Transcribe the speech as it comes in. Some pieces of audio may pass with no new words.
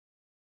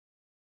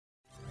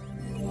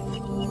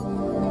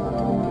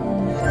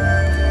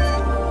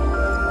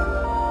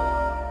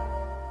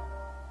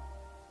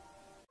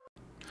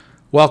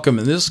Welcome.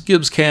 In this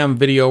GibbsCAM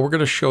video, we're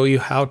going to show you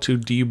how to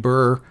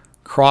deburr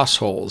cross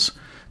holes.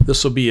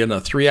 This will be in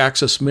a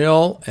 3-axis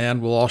mill, and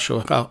we'll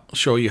also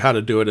show you how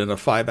to do it in a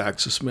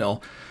 5-axis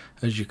mill.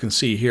 As you can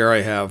see here,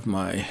 I have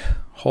my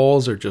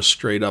holes are just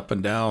straight up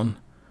and down,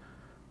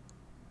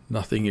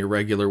 nothing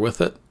irregular with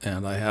it,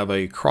 and I have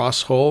a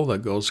cross hole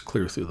that goes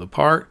clear through the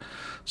part.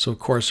 So of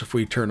course, if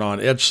we turn on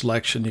edge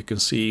selection, you can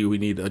see we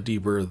need to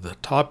deburr the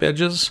top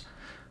edges.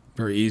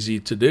 Very easy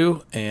to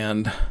do,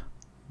 and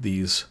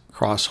these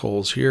cross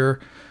holes here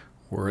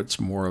where it's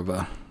more of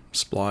a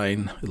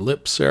spline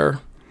ellipse there,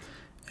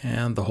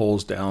 and the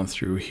holes down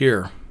through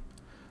here.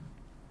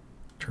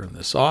 Turn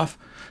this off.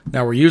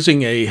 Now we're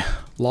using a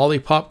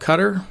Lollipop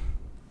cutter,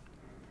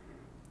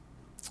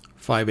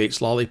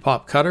 5/8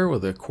 Lollipop cutter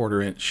with a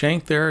 1/4 inch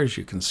shank there, as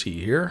you can see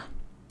here.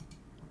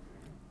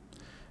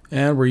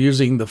 And we're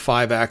using the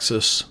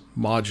 5-axis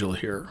module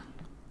here.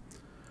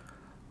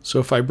 So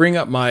if I bring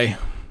up my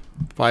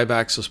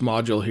 5-axis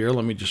module here,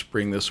 let me just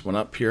bring this one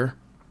up here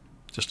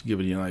just to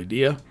give you an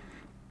idea.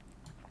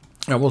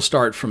 And we'll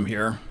start from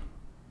here.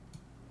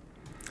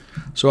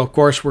 So of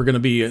course we're going to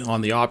be on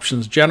the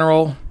options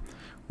general.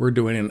 We're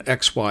doing an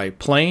XY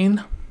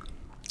plane.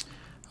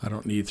 I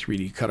don't need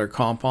 3D cutter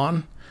comp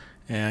on.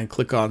 And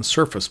click on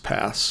surface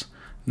paths.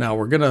 Now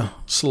we're going to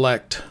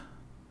select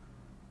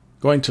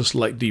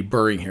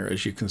deburring here,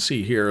 as you can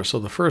see here. So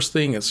the first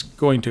thing it's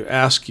going to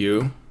ask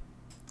you,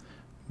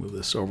 move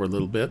this over a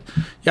little bit,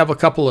 you have a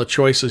couple of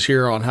choices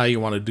here on how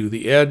you want to do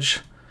the edge.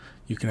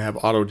 You can have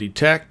auto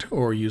detect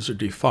or user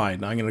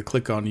defined. Now I'm going to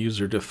click on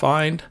user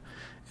defined,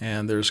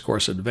 and there's of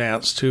course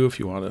advanced too if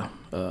you want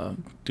to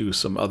do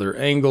some other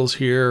angles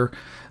here,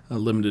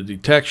 limited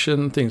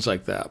detection, things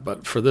like that.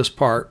 But for this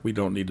part we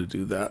don't need to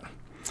do that.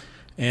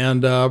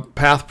 And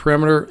path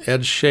perimeter,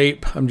 edge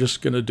shape, I'm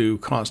just going to do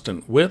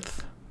constant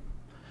width.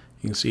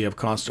 You can see I have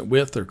constant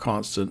width or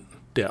constant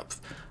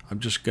depth. I'm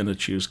just going to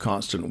choose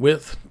constant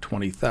width,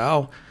 20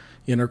 thou.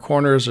 Inner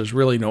corners, there's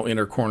really no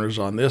inner corners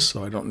on this,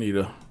 so I don't need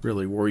to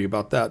really worry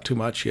about that too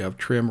much. You have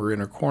trim or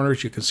inner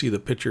corners. You can see the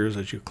pictures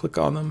as you click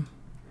on them.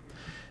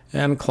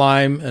 And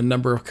climb and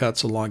number of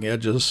cuts along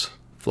edges,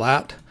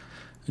 flat.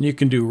 And you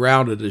can do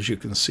rounded, as you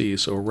can see.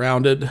 So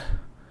rounded,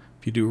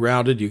 if you do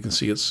rounded, you can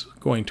see it's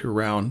going to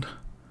round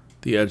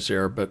the edge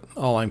there, but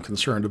all I'm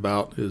concerned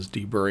about is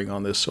deburring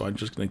on this, so I'm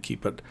just going to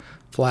keep it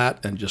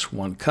flat and just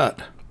one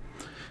cut.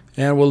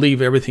 And we'll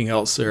leave everything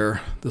else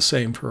there the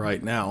same for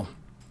right now.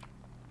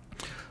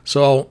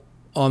 So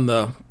on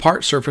the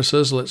part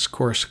surfaces, let's of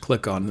course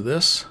click on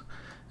this,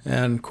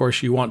 and of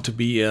course you want to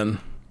be in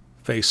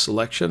face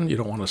selection. You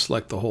don't want to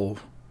select the whole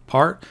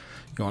part,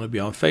 you want to be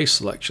on face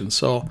selection.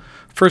 So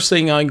first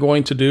thing I'm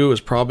going to do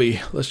is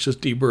let's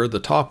just deburr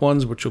the top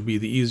ones, which will be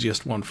the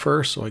easiest one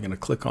first. So I'm going to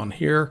click on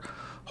here,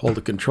 hold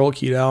the control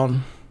key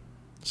down,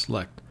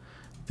 select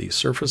these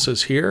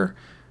surfaces here.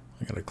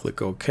 I'm going to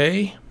click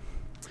OK.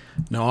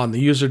 Now on the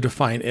user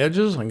defined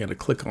edges, I'm going to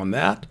click on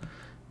that.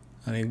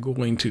 I'm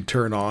going to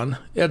turn on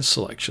edge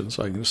selection.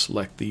 So I'm going to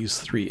select these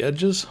 3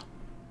 edges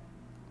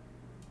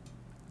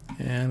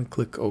and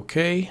click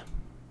OK.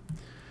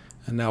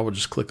 And now we'll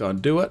just click on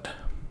do it.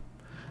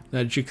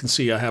 And as you can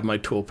see, I have my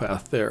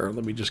toolpath there.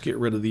 Let me just get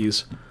rid of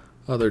these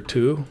other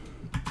 2,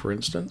 for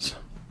instance.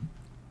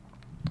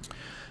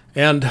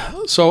 And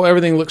so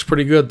everything looks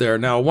pretty good there.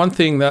 Now one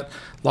thing that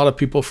a lot of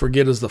people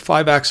forget is the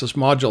 5-axis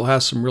module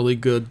has some really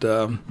good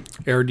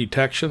error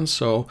detection.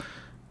 So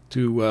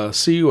to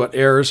see what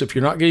errors, if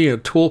you're not getting a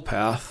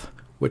toolpath,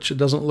 which it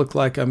doesn't look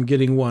like I'm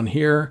getting one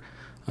here,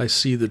 I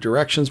see the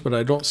directions but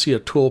I don't see a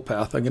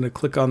toolpath. I'm going to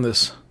click on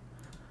this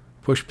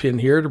push pin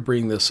here to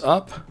bring this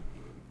up.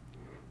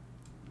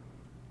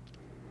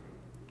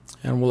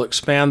 And we'll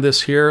expand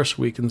this here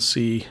so we can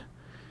see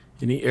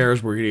any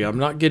errors we're getting. I'm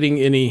not getting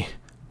any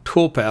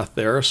toolpath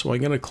there, so I'm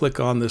going to click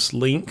on this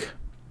link,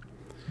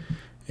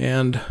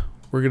 and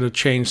we're going to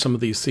change some of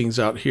these things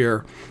out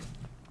here.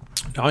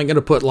 Now I'm going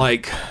to put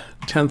like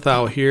 10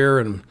 thou here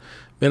and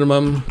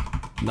minimum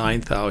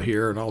 9 thou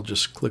here, and I'll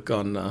just click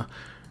on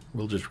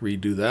we'll just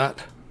redo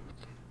that,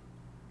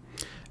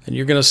 and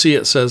you're going to see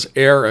it says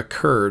error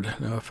occurred.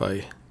 Now if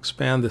I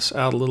expand this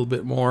out a little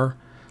bit more,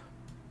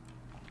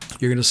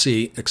 you're going to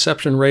see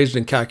exception raised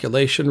in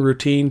calculation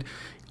routine.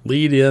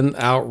 Lead in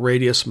out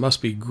radius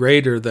must be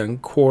greater than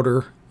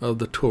 1/4 of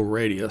the tool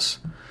radius.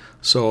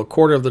 So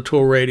 1/4 of the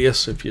tool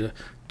radius, if you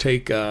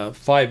take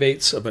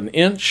 5/8 of an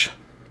inch,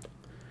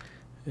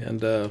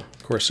 and of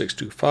course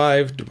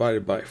 625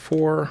 divided by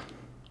 4,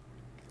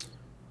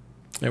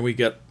 and we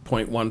get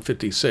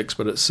 0.156,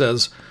 but it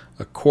says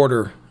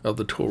 1/4 of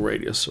the tool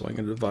radius, so I'm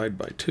going to divide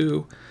by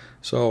 2.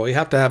 So you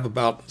have to have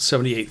about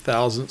 78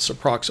 thousandths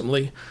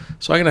approximately.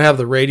 So I'm going to have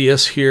the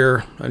radius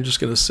here, I'm just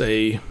going to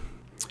say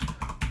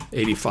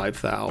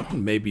 85 thou,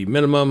 maybe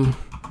minimum,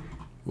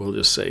 we'll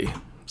just say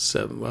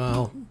 7,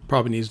 well,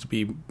 probably needs to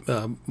be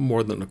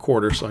more than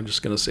 1/4, so I'm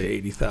just going to say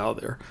 80 thou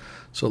there.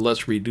 So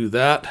let's redo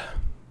that,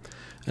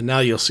 and now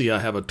you'll see I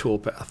have a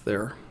toolpath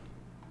there.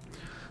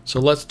 So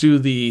let's do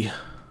the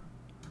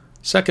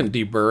second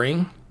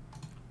deburring.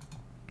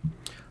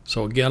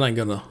 So again, I'm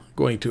going to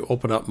going to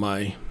open up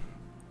my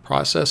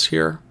process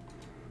here.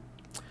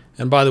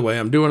 And by the way,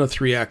 I'm doing a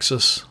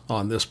 3-axis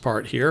on this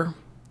part here.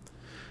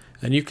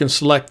 And you can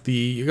select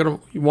you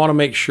want to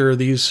make sure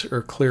these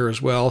are clear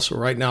as well. So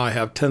right now I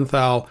have 10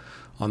 thou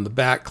on the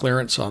back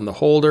clearance on the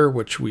holder,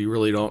 which we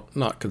really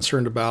not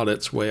concerned about.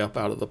 It's way up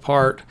out of the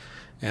part.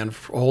 And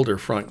holder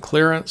front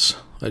clearance,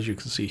 as you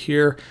can see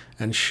here,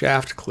 and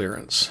shaft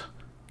clearance.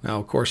 Now,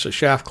 of course, a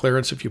shaft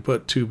clearance, if you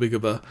put too big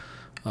of a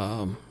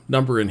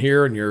number in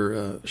here and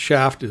your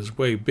shaft is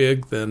way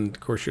big, then of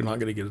course you're not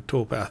going to get a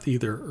toolpath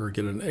either, or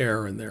get an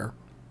error in there.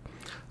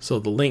 So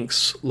the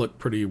links look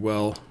pretty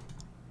well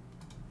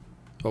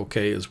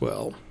okay as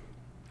well.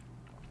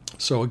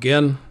 So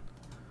again,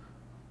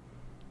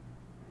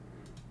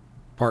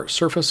 part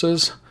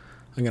surfaces,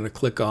 I'm going to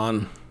click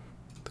on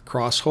the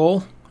cross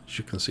hole. As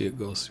you can see, it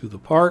goes through the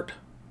part.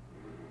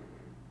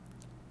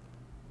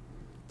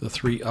 The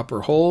 3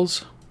 upper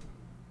holes.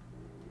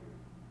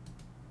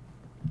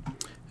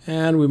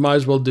 And we might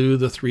as well do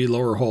the 3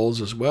 lower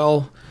holes as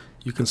well.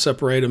 You can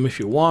separate them if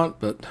you want,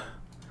 but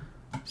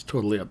it's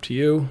totally up to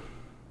you.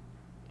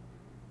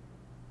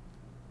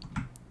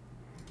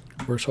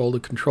 Of course, hold the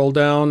control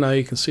down. Now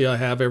you can see I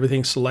have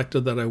everything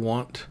selected that I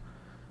want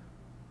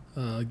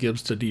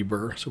Gibbs to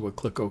deburr. So we'll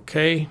click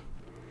OK.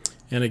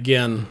 And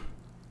again,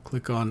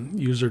 click on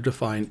User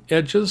Defined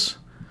Edges.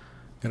 I'm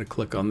going to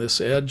click on this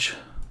edge,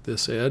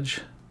 this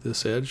edge,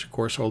 this edge. Of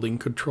course, holding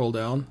control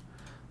down.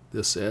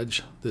 This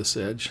edge, this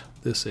edge,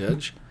 this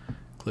edge.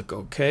 Click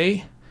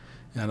OK.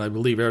 And I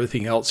believe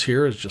everything else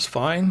here is just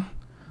fine.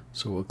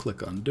 So we'll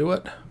click on Do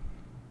It.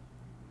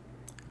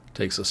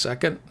 Takes a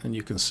second, and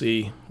you can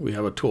see we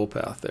have a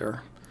toolpath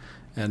there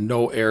and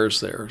no errors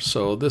there.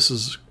 So this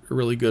is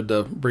really good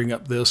to bring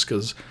up this,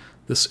 because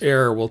this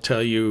error will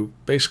tell you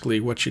basically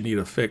what you need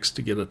to fix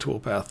to get a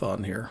toolpath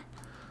on here.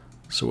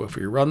 So if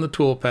we run the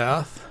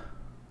toolpath,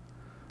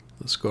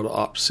 let's go to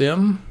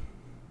OpSim.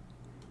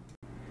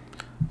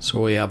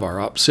 So we have our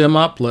OpSim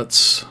up.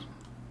 Let's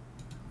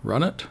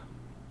run it.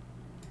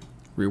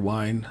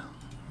 Rewind,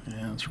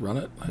 and let's run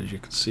it. As you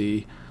can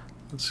see,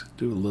 let's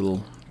do a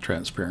little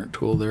transparent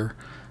tool there.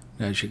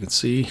 As you can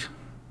see,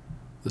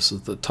 this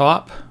is the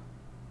top.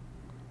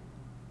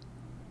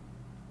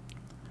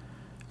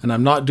 And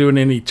I'm not doing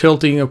any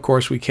tilting. Of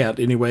course, we can't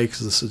anyway,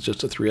 because this is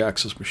just a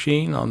 3-axis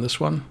machine on this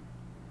one.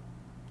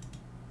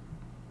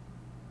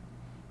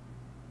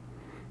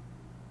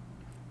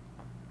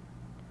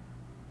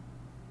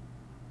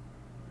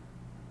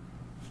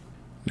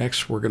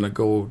 Next, we're going to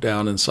go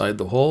down inside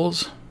the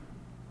holes.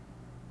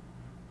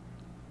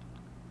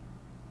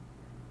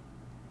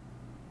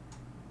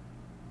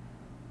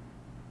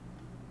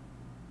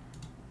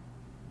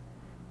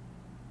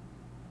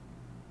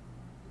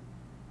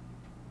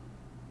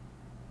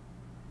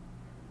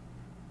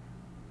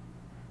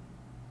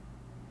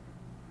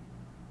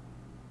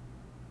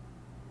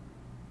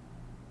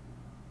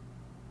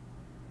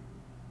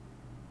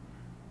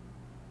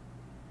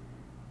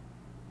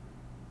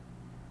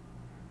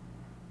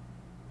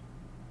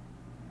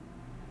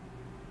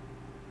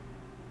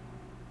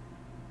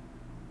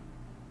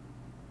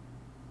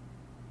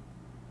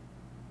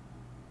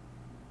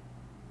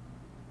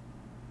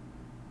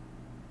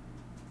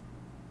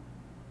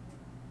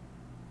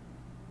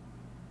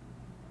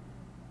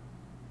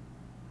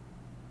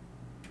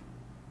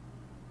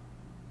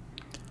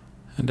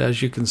 And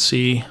as you can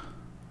see,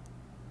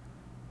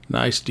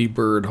 nice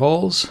deburred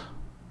holes.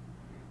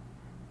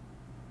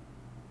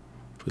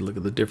 If we look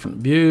at the different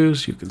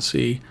views, you can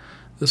see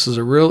this is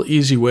a real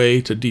easy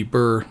way to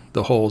deburr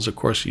the holes. Of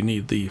course, you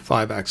need the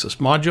 5-axis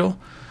module,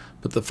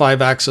 but the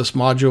 5-axis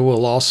module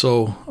will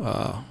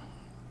also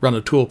run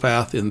a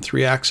toolpath in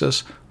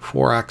 3-axis,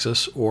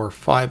 4-axis, or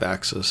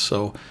 5-axis.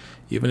 So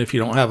even if you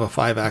don't have a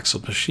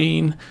 5-axis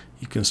machine,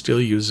 you can still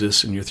use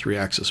this in your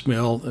 3-axis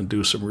mill and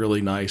do some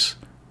really nice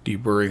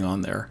deburring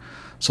on there.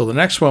 So the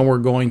next one we're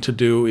going to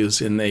do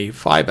is in a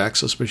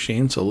 5-axis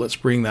machine, so let's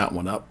bring that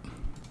one up.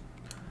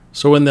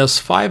 So in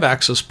this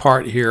 5-axis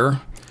part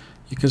here,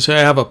 you can see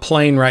I have a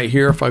plane right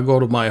here. If I go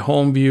to my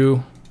home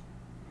view,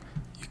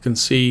 you can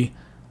see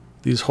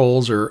these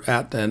holes are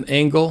at an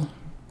angle.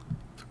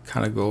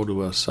 Kind of go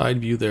to a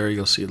side view there,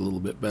 you'll see it a little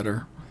bit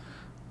better.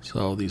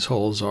 So these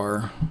holes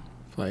are,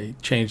 if I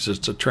change this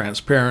to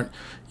transparent,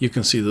 you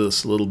can see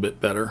this a little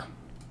bit better.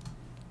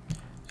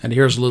 And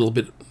here's a little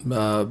bit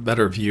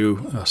better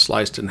view,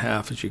 sliced in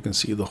half. As you can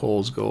see, the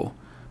holes go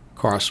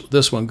cross.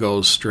 This one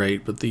goes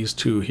straight, but these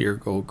two here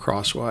go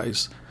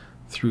crosswise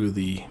through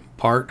the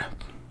part.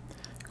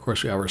 Of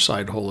course, we have our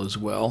side hole as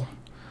well.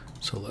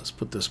 So let's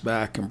put this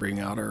back and bring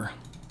out our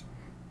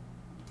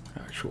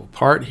actual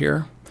part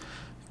here.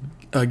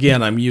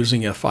 Again, I'm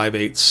using a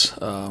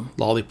 5/8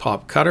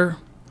 Lollipop cutter.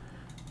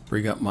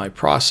 Bring up my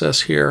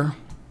process here.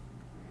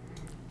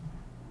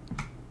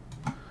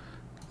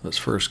 Let's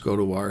first go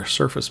to our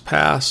surface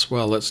pass.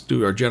 Well, let's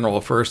do our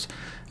general first.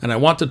 And I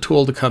want the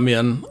tool to come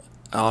in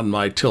on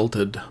my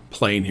tilted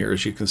plane here.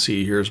 As you can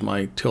see, here's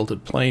my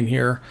tilted plane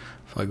here.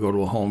 If I go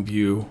to a home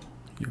view,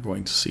 you're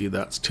going to see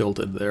that's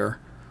tilted there.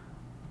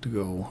 to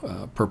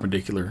go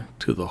perpendicular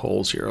to the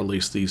holes here, at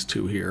least these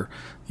two here.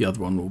 The other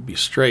one will be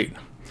straight.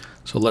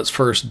 So let's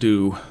first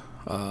do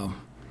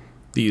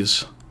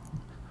these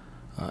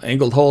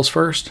angled holes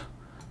first.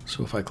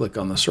 So if I click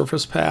on the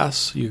surface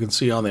paths, you can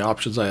see on the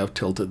options I have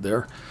tilted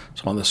there.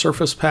 So on the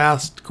surface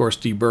paths, of course,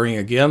 deburring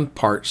again,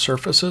 part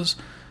surfaces.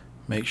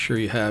 Make sure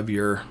you have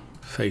your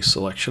face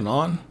selection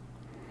on.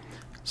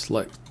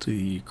 Select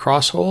the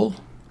cross hole,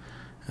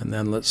 and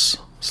then let's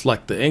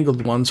select the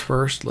angled ones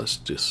first. Let's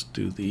just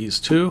do these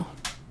two.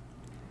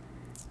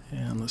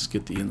 And let's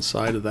get the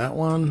inside of that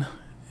one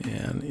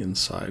and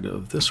inside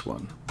of this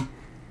one.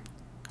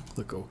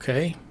 Click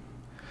OK.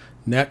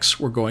 Next,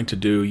 we're going to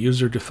do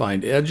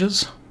user-defined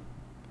edges.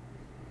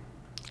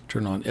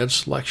 Turn on edge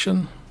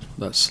selection.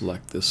 Let's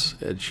select this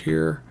edge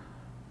here,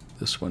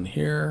 this one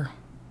here,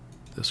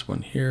 this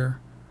one here,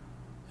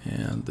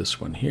 and this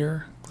one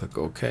here. Click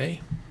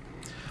OK.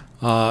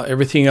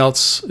 Everything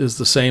else is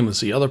the same as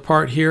the other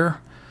part here.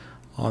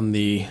 On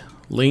the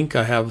link,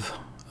 I have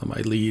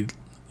my lead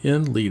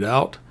in, lead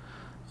out,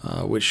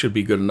 which should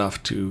be good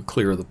enough to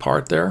clear the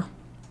part there.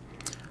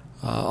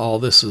 All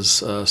this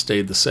has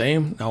stayed the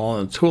same. Now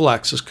on the tool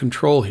axis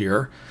control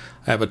here,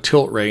 I have a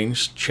tilt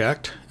range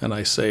checked, and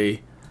I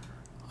say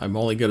I'm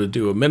only going to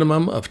do a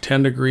minimum of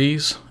 10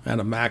 degrees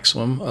and a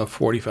maximum of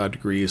 45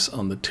 degrees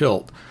on the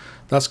tilt.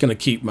 That's going to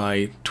keep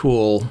my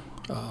tool,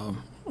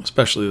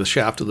 especially the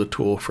shaft of the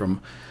tool,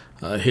 from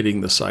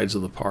hitting the sides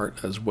of the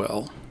part as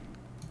well.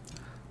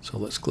 So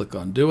let's click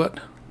on Do It.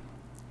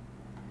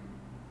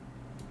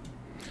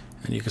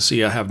 And you can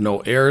see I have no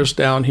errors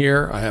down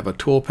here. I have a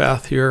tool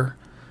path here.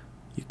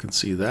 You can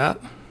see that.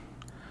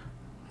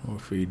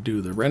 If we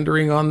do the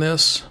rendering on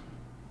this,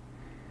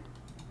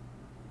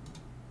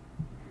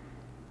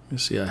 you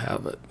see I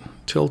have it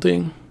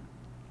tilting.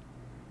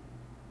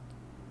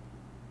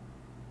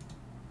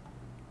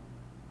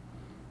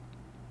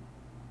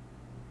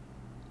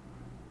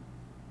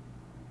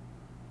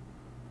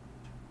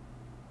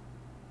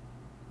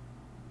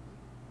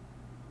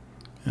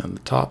 And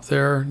the top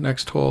there,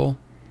 next hole,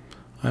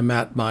 I'm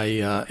at my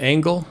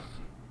angle,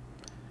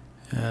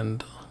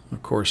 and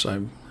of course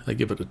I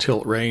give it a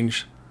tilt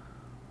range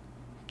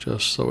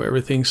just so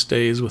everything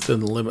stays within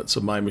the limits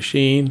of my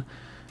machine.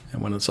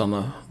 And when it's on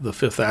the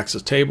 5th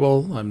axis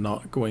table, I'm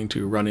not going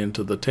to run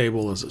into the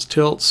table as it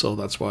tilts, so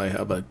that's why I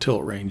have a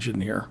tilt range in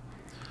here.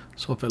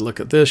 So if I look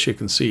at this, you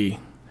can see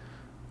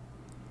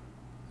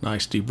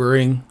nice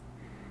deburring,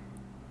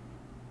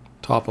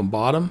 top and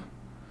bottom.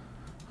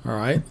 All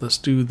right, let's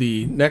do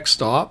the next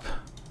stop.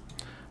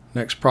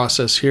 Next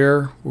process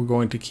here, we're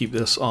going to keep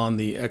this on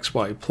the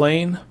XY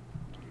plane.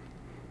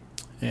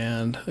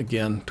 And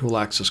again, tool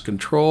axis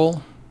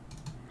control.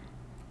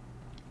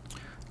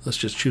 Let's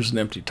just choose an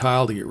empty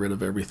tile to get rid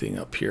of everything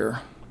up here.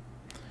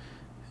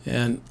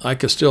 And I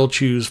could still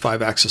choose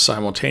 5-axis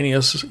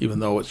simultaneous, even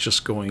though it's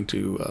just going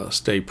to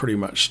stay pretty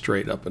much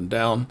straight up and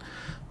down.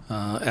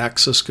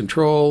 Axis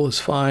control is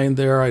fine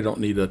there. I don't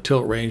need a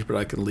tilt range, but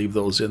I can leave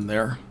those in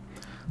there.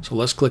 So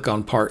let's click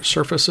on part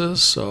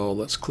surfaces. So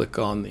let's click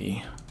on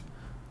the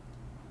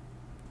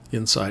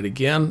inside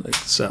again,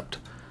 except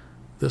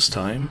this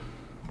time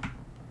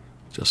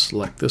just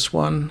select this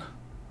one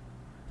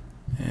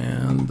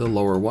and the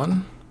lower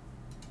one,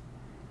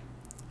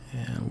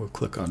 and we'll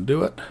click on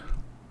Do It.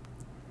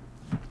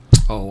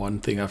 Oh, one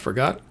thing I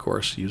forgot, of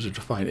course,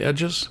 user-defined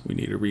edges. We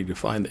need to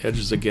redefine the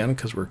edges again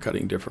because we're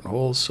cutting different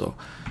holes. So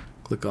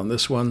click on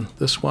this one,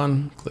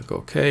 click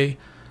OK.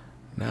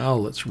 Now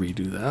let's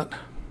redo that.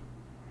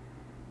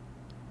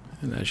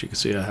 And as you can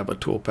see, I have a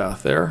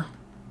toolpath there.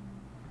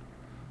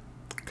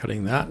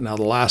 Cutting that. Now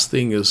the last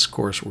thing is, of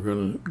course,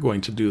 we're going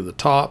to do the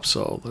top.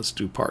 So let's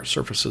do part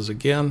surfaces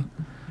again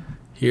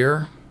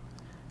here.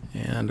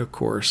 And of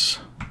course,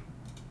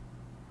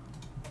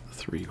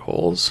 3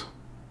 holes.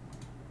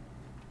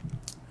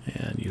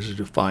 And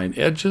user-defined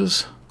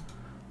edges.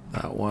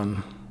 That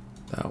one,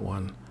 that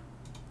one,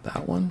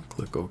 that one.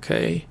 Click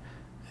OK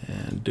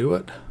and Do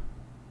It.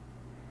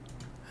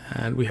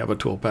 And we have a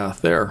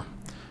toolpath there.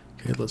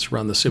 Okay, let's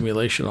run the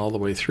simulation all the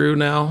way through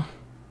now.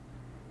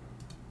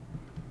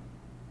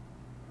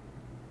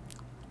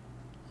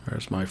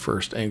 There's my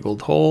first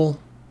angled hole.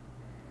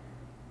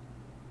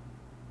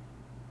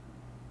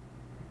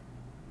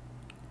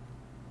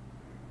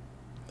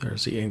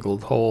 There's the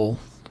angled hole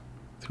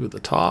through the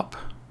top.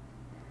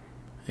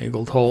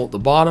 Angled hole at the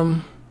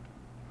bottom.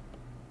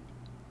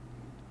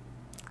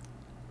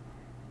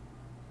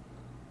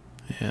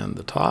 And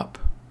the top.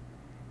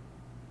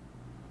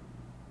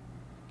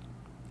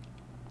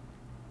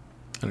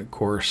 And of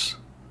course,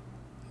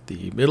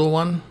 the middle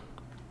one.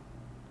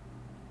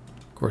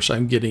 Of course,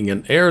 I'm getting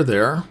an error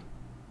there,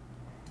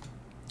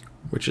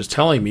 which is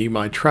telling me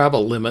my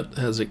travel limit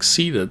has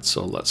exceeded.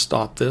 So let's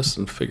stop this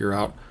and figure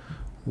out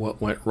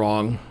what went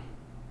wrong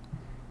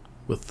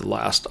with the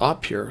last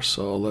op here.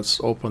 So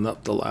let's open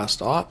up the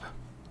last op.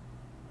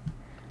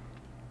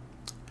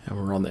 And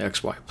we're on the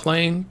XY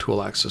plane,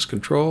 tool axis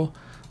control.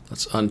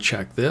 Let's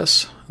uncheck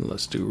this and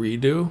let's do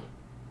redo.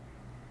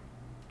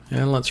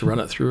 And let's run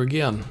it through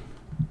again.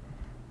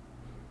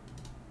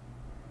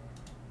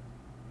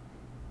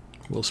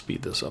 We'll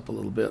speed this up a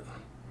little bit.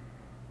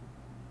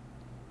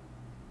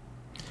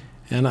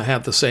 And I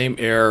have the same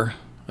error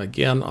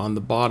again on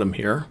the bottom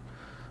here.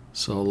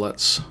 So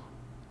let's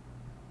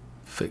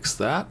fix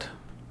that.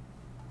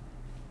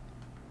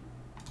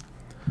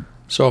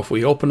 So if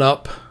we open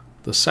up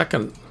the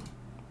second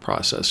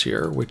process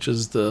here, which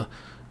is the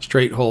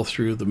straight hole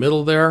through the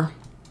middle there,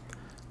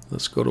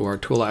 let's go to our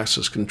tool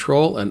axis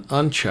control and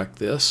uncheck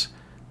this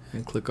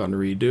and click on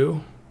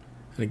redo.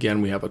 And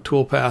again, we have a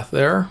tool path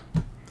there.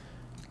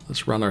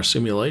 Let's run our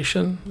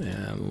simulation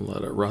and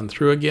let it run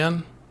through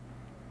again.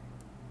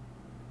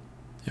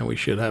 And we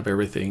should have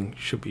everything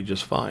should be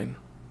just fine.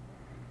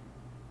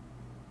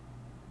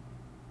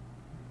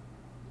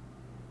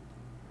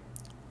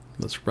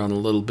 Let's run a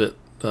little bit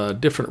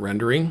different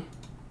rendering.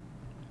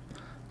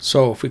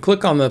 So if we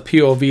click on the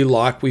POV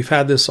lock, we've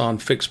had this on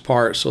fixed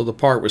part, so the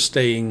part was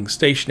staying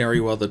stationary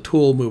while the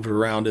tool moved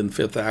around in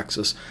 5th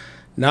axis.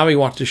 Now we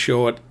want to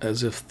show it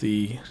as if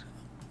the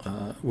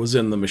was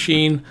in the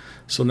machine.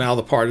 So now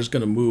the part is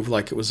going to move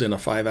like it was in a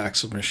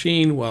 5-axis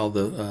machine while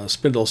the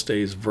spindle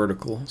stays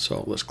vertical.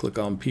 So let's click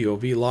on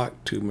POV lock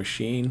to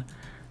machine,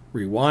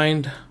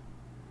 rewind,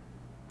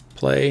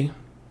 play.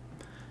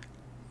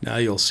 Now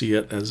you'll see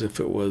it as if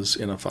it was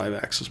in a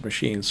 5-axis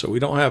machine. So we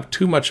don't have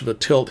too much of a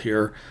tilt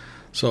here.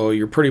 So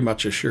you're pretty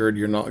much assured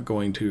you're not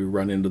going to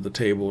run into the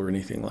table or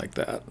anything like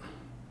that.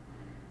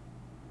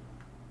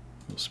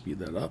 We'll speed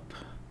that up.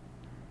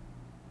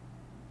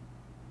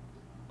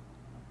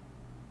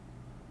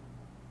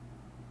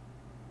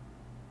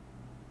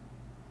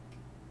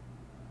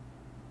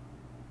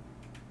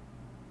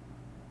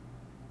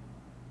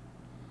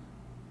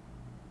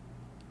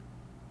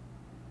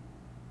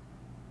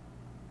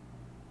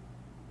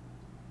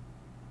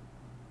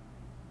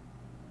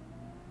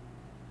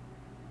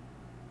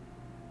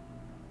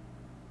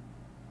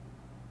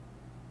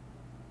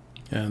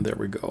 And there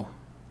we go.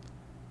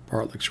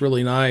 Part looks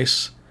really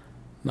nice.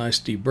 Nice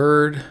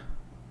deburred. Of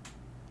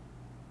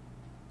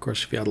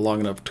course, if you had a long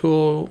enough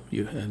tool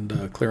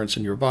and clearance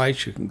in your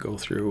vise, you can go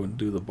through and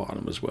do the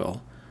bottom as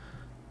well.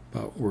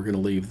 But we're going to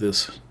leave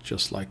this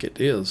just like it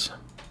is.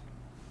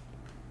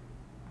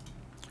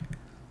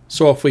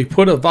 So if we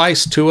put a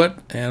vise to it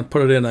and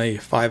put it in a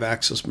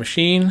 5-axis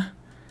machine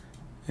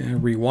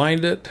and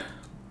rewind it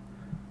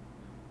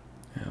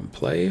and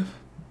play.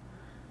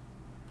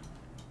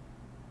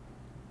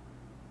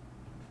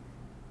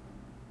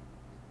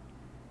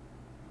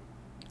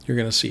 You're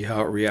going to see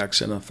how it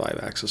reacts in a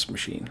 5-axis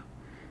machine.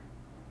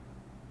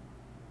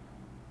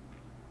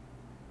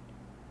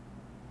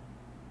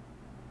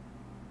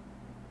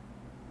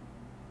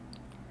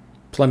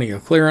 Plenty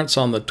of clearance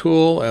on the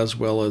tool as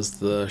well as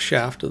the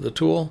shaft of the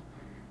tool.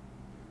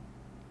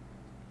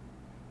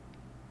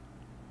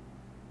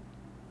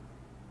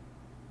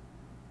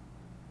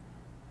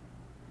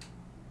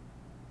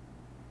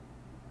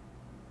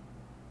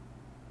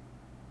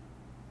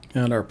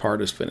 And our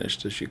part is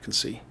finished, as you can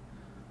see.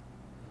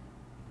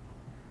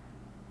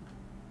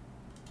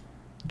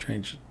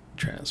 Change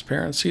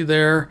transparency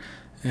there,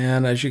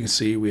 and as you can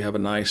see, we have a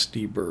nice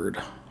deburred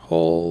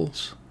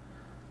holes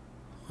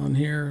on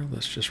here.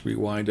 Let's just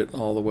rewind it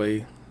all the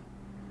way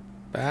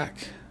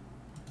back,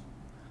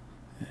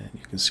 and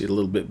you can see it a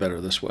little bit better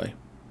this way.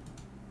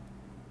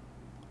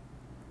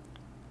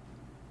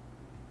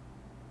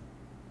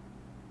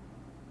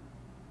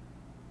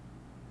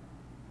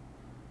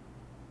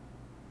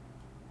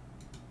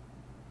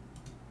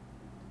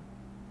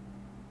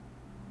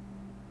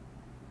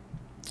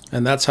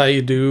 And that's how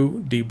you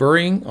do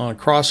deburring on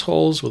cross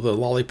holes with a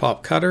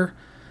Lollipop cutter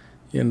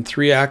in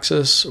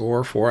 3-axis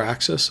or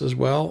 4-axis as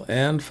well,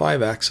 and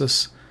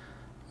 5-axis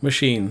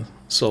machine.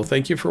 So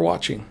thank you for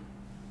watching.